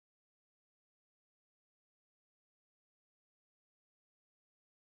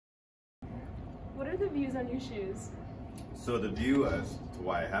the views on your shoes? So the view as to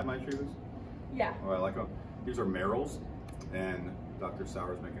why I have my shoes, Yeah. or I like them, these are Merrell's, and Dr.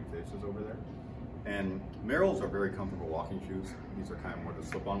 Sauer's making faces over there. And Merrell's are very comfortable walking shoes. These are kind of more the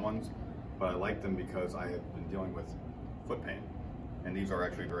slip-on ones, but I like them because I have been dealing with foot pain. And these are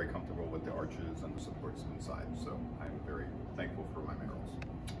actually very comfortable with the arches and the supports inside. So I'm very thankful for my Merrell's.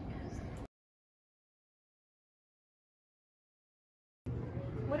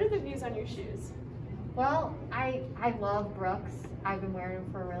 What are the views on your shoes? Well, I love Brooks. I've been wearing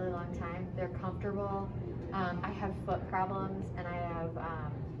them for a really long time. They're comfortable. I have foot problems and I have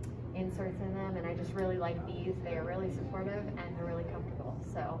inserts in them, and I just really like these. They are really supportive and they're really comfortable.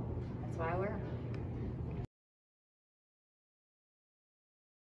 So that's why I wear them.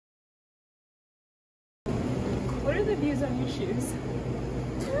 What are the views on your shoes?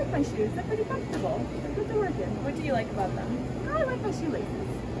 I like my shoes. They're pretty comfortable. They're good to work in. What do you like about them? I like my shoelaces.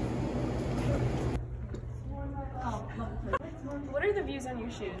 What are the views on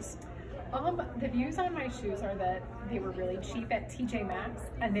your shoes? The views on my shoes are that they were really cheap at TJ Maxx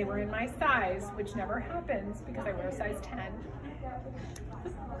and they were in my size, which never happens because I wear a size 10.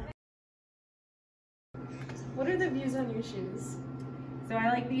 What are the views on your shoes? So I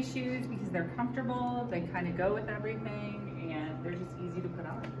like these shoes because they're comfortable, they kind of go with everything, and they're just easy to put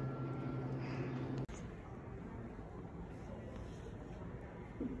on.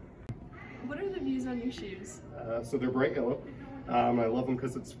 What are the views on your shoes? So they're bright yellow. I love them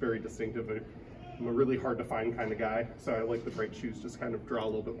because it's very distinctive. I'm a really hard to find kind of guy, so I like the bright shoes, just kind of draw a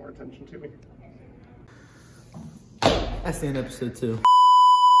little bit more attention to me. That's the end of episode 2.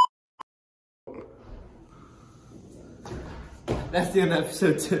 That's the end of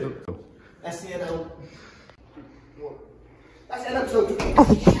episode 2. That's the end of... That's the end of episode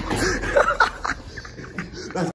 2.